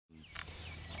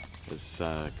is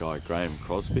guy Graham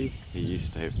Crosby. He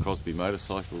used to have Crosby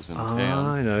motorcycles in town.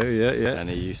 I know, yeah, yeah. And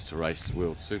he used to race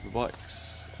World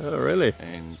Superbikes. Oh, really?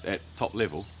 And at top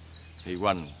level, he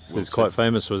won. So he's quite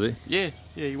famous, was he? Yeah,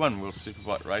 he won World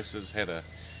Superbike races, had a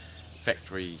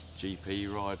factory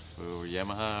GP ride for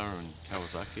Yamaha and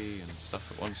Kawasaki and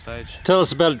stuff at one stage. Tell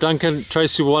us about it, Duncan.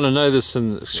 Tracy will want to know this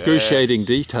in excruciating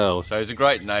detail. So he's a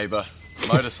great neighbour,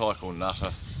 motorcycle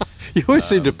nutter. You always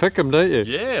seem to pick him, don't you?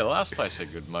 Yeah, last place had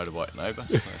a good motorbike neighbour.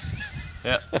 So,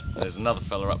 yeah, there's another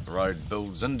fella up the road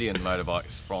builds Indian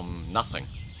motorbikes from nothing.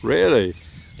 Really?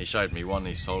 He showed me one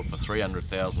he sold for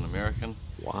 300,000 American.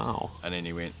 Wow. And then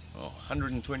he went,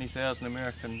 120,000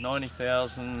 American,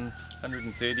 90,000,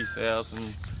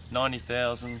 130,000,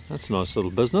 90,000. That's a nice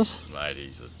little business. Mate,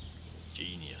 he's a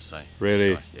genius, eh?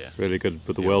 Really? Yeah. Really good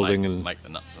with the welding make, and... make the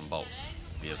nuts and bolts.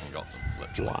 He hasn't got them,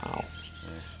 literally. Wow. Yeah.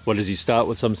 What, does he start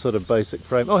with some sort of basic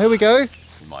frame? Oh, here we go.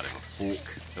 He might have a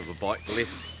fork of a bike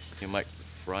left. He'll make the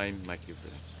frame, make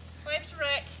everything. Wave to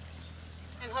Rick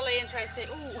and Holly and Tracy.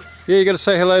 Ooh. Yeah, you got to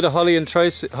say hello to Holly and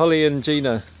Tracy, Holly and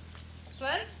Gina.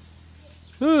 Flint,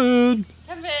 Good.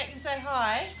 come back and say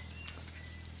hi.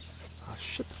 Oh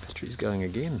shit, the battery's going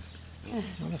again.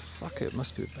 Motherfucker, it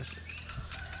must be the battery.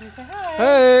 Can you say hi?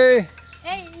 Hey!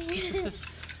 Hey!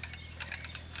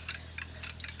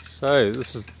 So,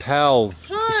 this is the Powell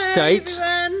estate.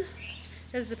 Hi everyone.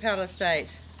 This is the Powell estate.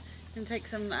 We're going to take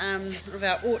some of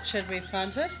our orchard we've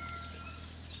planted.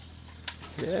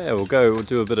 Yeah, we'll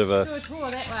do a bit of Do a... a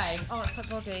tour that way. Oh, it's quite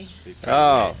boggy.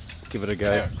 Oh, give it a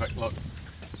go. Have a quick look.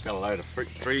 Got a load of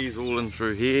fruit trees all in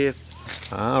through here.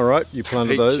 Alright, you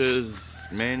planted Peaches, those.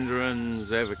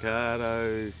 mandarins,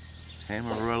 avocado,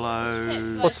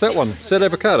 tamarillo. What's that one? Is that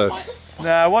avocado?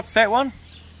 No, what's that one?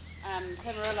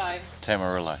 Tamarillo.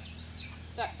 Tamarillo.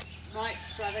 Look,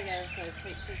 Mike's brother gave us those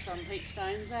peaches from Peach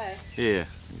Stones, eh? Yeah,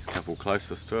 there's a couple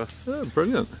closest to us. Oh,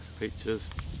 brilliant. Peaches.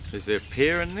 Is there a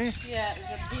pear in there? Yeah,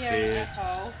 there's a pear and an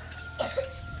apple.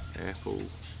 Apple.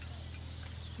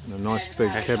 And a nice And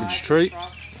big a cabbage tree.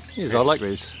 Yes, I like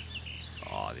these.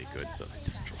 Oh, they're good, but they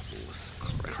just drop all this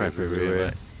Crap everywhere.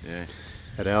 mate. Yeah.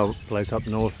 At our place up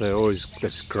north, they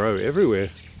just grow everywhere.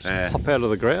 Just pop out of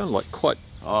the ground like quite...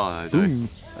 Oh, they do. Boom.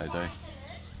 They do.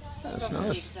 That's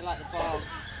nice. They're like the bog.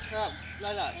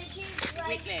 They're like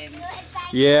wetlands.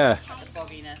 Yeah, The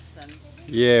bogginess and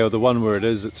yeah, or the one where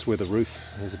it's where the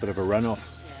roof has a bit of a runoff.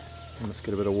 You must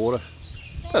get a bit of water.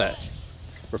 But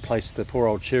replaced the poor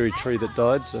old cherry tree that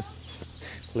died, so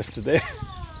left it there.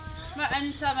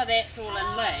 and some of that's all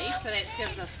in leaf, so that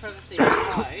gives us privacy to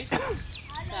reload.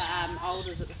 The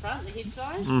alders at the front, the hedge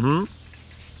vines. Mm-hmm.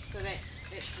 So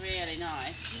that's really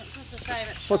nice. And it's just a shame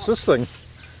it's What's not- this thing?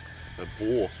 The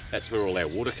bore. That's where all our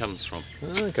water comes from.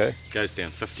 Oh, okay. It goes down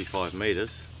 55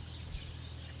 metres.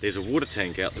 There's a water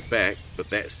tank out the back, but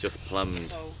that's just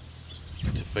plumbed Cool.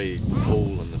 to feed the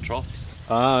pool and the troughs.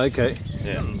 Ah, okay.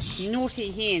 Yeah. Naughty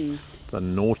hens. The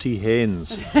naughty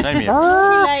hens. Shame you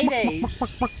Naughty ladies. They're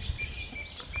not Shame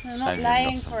you haven't laying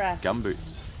got some for us.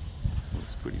 gumboots.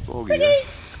 It's pretty boggy there.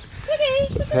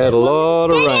 We've had a lot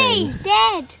of Daddy! rain.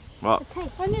 Dad! What?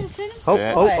 I never seen them. Oh,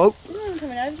 Yeah. oh, You know I'm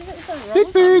coming over. There's something oh. wrong Big,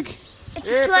 with big. It's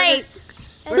a slate.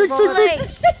 It's a slate.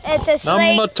 It's a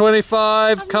slate. Number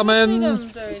 25, come them. in. I've never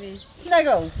seen them do any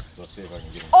snuggles. Let's see if I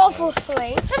can get him. Awful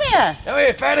slate. Come here. Come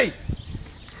here, fatty!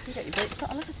 You got your boots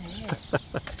on. Look at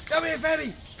that. Come here,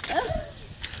 fatty!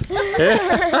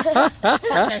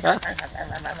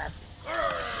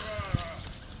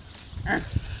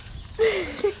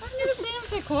 I've never seen him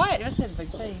so quiet. He must have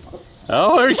big teeth.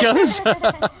 Oh, here he comes. Dug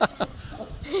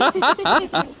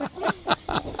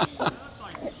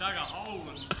a hole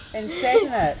and And sat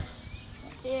in it.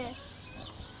 Yeah.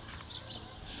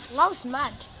 Loves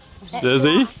mud. Does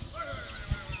he?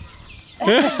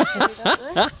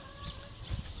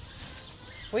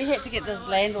 We had to get this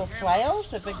land all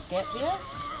swales, a big gap there,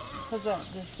 because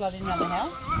there's flooding around the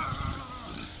house.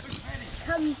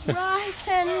 Come right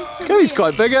into God, he's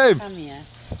quite big, eh? Come here.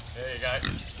 there you go.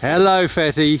 Hello,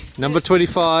 fatty. Number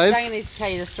 25. I'm going to need to tell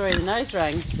you the story of the nose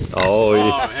ring. Oh,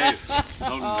 yeah. Oh, hey,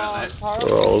 told him about that. Horrible.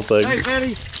 Poor old thing. Hey,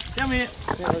 fatty! Come here.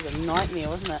 That was a nightmare,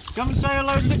 wasn't it? Come and say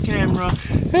hello to the camera.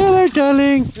 Hello,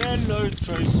 darling. Hello,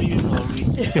 Tracy and Holly.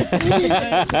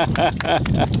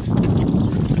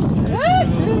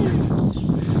 He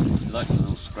likes a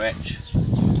little scratch.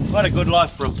 What a good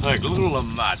life for a pig. Look at all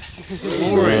the mud.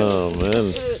 Glorious. Oh,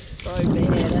 man. It's so bad,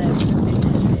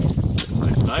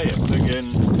 They say a pig in...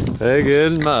 Pig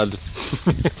in mud.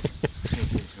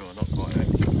 Oh, not quite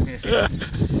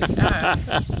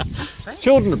that.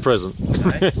 Children are present.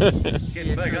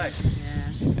 Getting big, eh? Yeah.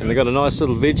 And they've got a nice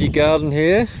little veggie garden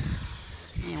here.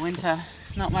 Yeah, winter.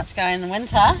 Not much going in the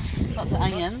winter. Lots of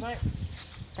onions,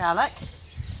 garlic.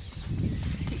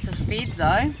 Keeps us fed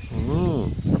though.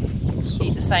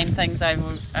 Eat the same things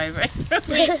over.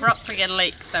 We eat broccoli and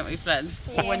leeks, don't we, Flynn?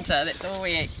 For winter, that's all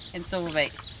we eat. And silver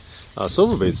beet. Oh,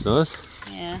 silver beet's nice.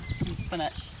 Yeah, and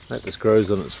spinach. That just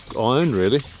grows on its own,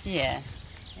 really. Yeah,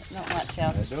 not much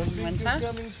else in winter.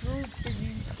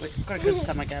 We've got a good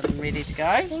summer garden ready to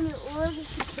go.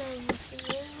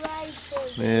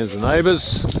 There's the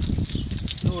neighbours.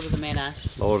 Lord of the Manor.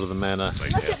 Lord of the Manor.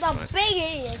 Look at the big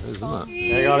ears. Isn't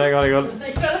it? Hang on.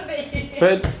 They've got to be.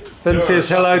 Finn says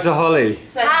hello to Holly.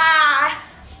 Ah.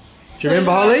 Do you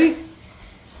remember Holly?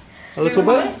 A little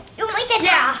bit? You make a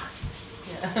yeah.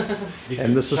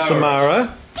 And this is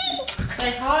Samara.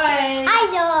 Say hi.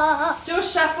 Hello. Do a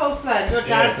shuffle, Flynn. Do a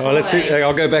dance. Oh, let's see.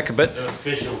 I'll go back a bit. Do a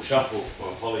special shuffle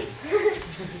for Holly.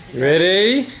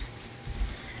 Ready?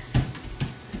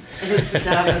 His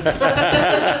pajamas.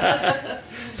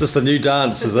 Is this the new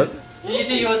dance, is it? You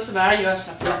do yours, Samara. You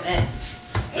shuffle like that.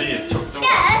 Do you chuck the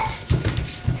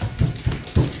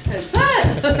That's it.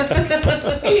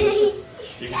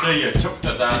 You can do your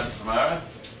chukta dance, Samara.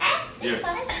 Yeah.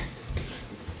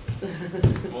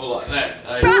 More like that.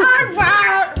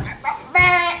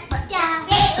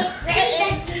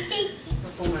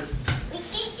 Performance.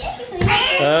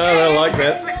 Oh, I like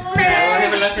that. Yeah, we'll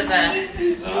have a look at that.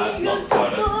 That's not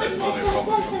quite that's not a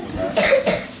proper chukta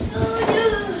dance.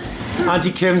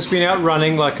 Auntie Kim's been out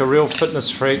running like a real fitness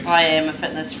freak. I am a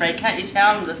fitness freak. Can't you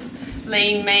tell I'm this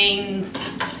lean, mean,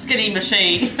 skinny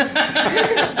machine?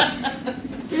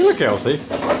 You look healthy.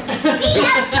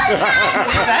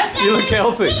 You look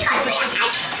healthy.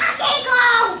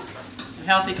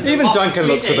 Healthy because Even Duncan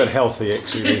looks a bit healthy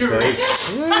actually these days.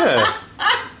 Yeah.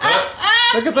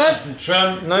 Look at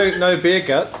that. No beer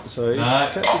gut, so you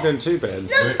can't be doing too bad.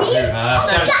 Work too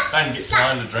hard. Don't get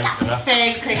time to drink enough.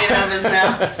 Fags hanging out of his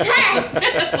mouth.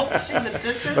 Washing the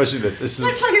dishes. Washing the dishes.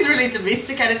 Looks like he's really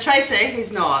domesticated. Tracy,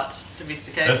 he's not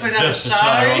domesticated. This is Put on just a show,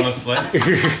 honestly.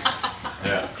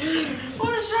 Yeah.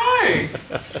 What a show!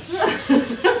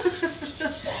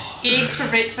 Eggs for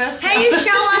breakfast. Can you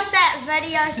show us that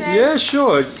video thing? Yeah,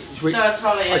 sure. Show us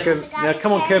Holly. Now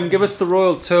come on, Kim, give us the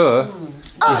royal tour.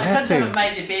 Oh, You the have kids to. haven't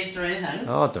made their beds or anything.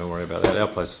 Oh, don't worry about that. Our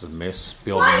place is a mess.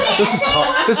 Beyond that. This is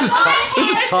tidy. This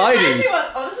is tidy.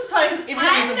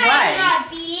 Everything's away.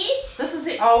 This is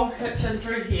the old kitchen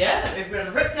through here that we're going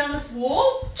to rip down this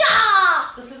wall.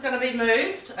 This is going to be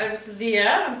moved over to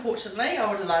there. Unfortunately, I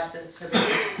would have liked it to be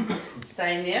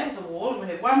staying there with the wall. And we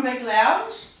have one big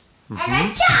lounge. And then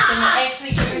we actually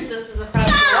use this as a front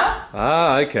door.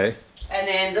 Ah, okay. And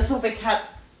then this will be cut.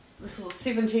 This will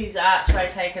 70s archway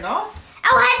taken off.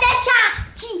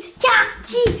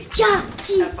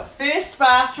 First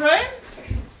bathroom,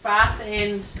 bath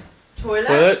and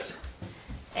toilet,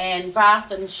 and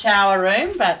bath and shower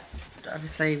room, but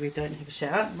obviously we don't have a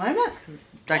shower at the moment because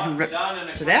Duncan ripped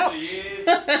it out.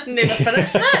 Never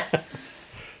finished it.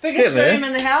 Biggest room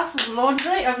in the house is the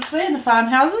laundry, obviously, in the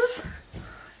farmhouses,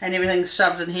 and everything's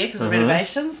shoved in here because of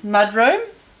renovations. Mud room.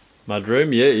 Mud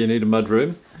room, yeah, you need a mud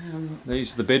room.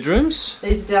 These are the bedrooms.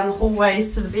 These are down the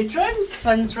hallways to the bedrooms.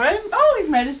 Flynn's room. Oh, he's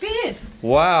made his bed.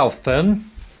 Wow, Finn.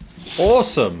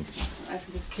 Awesome.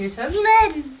 Open his curtains.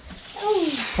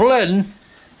 Flynn.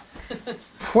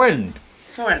 Flynn.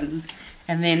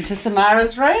 And then to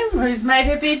Samara's room, who's made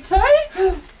her bed too.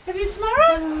 Have you,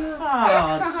 Samara?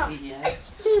 Oh dear.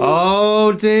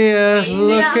 Oh dear,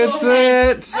 look at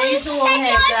that. These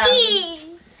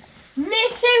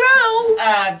all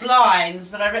had blinds,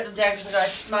 but I ripped them down because the guy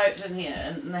smoked in here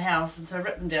in the house, and so I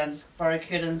ripped them down, just borrowed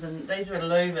curtains, and these were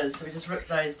louvers, so we just ripped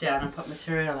those down and put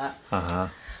material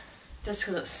up. Just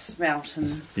because it smelt. And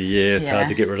yeah, it's hard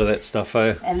to get rid of that stuff,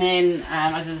 eh? And then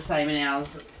I did the same in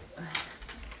ours.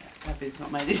 My bed's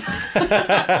not made it.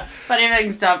 But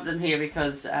everything's dumped in here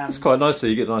because... it's quite nice, so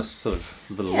you get a nice sort of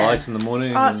little light in the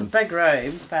morning. Oh, it's a big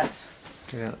room, but...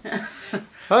 Yeah.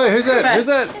 Oh, who's that? Who's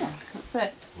that? Yeah, that's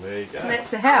it. There you go. And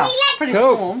that's the house. Pretty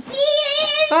Cool. small.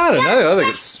 I don't know, I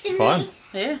think it's fine.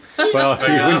 Yeah. Well,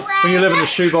 when you live in a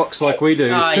shoebox like we do,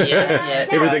 Oh, yeah.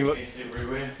 everything looks...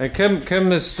 And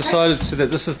Kim has decided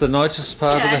that this is the nicest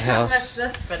part of the house.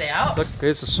 This bit out. Look,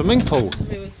 there's a swimming pool.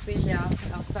 Where we spend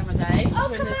our summer days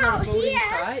when there's not a building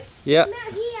site. Yeah.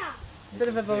 It's a bit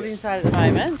of a building site at the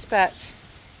moment, but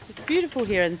it's beautiful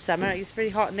here in summer. It gets very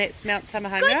hot, and that's Mount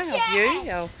Tamahanga, our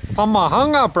view.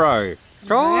 Tamahanga, bro.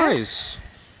 Guys.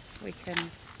 We can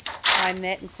climb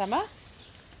that in summer.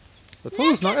 The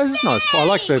pool's nice. It's nice. I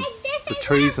like the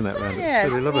trees and that around it. Yeah,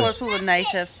 It's really lovely. it's all the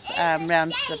native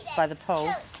round by the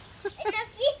pool.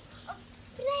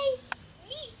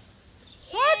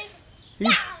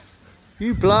 What?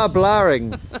 You blah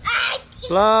blahing.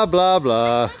 Blah blah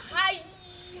blah.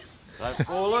 Don't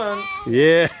fall in.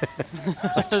 Yeah.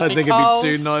 I don't think it'd cold.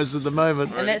 be too nice at the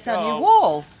moment. And that's our new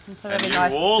wall. So A that'd be new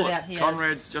nice wall to sit that out here.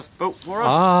 Conrad's just built for us.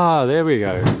 Ah, there we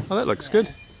go. Oh, that looks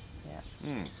good.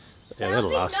 Yeah. Yeah,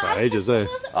 that'll last for ages, eh?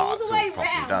 Oh, it's all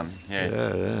properly done.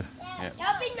 Yeah. Yeah.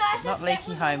 Not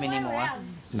leaky home anymore.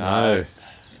 No.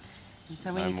 And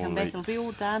so when No you more come back, it'll be all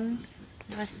leaks. done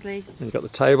nicely. You've got the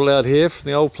table out here from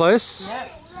the old place.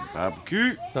 Yep.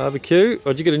 Barbecue. Barbecue.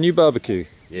 Oh, did you get a new barbecue?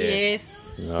 Yes.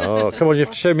 Oh, come on, you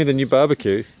have to show me the new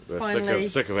barbecue. We're Finally.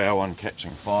 sick of our one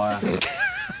catching fire.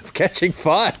 Catching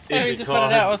fire. So we Every just put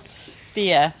it out with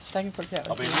beer. They can put it out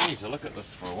I've with been beer. meaning to look at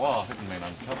this for a while. I haven't been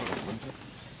uncovered in winter.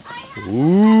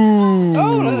 Ooh,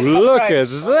 Oh, look at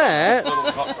cockroach. that.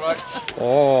 Little cockroach.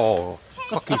 Oh,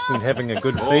 Cocky's been having a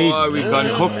good feed. Oh, we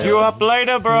can cook you up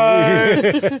later, bro.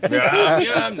 Yum,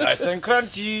 yum, nice and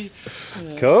crunchy.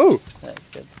 Cool.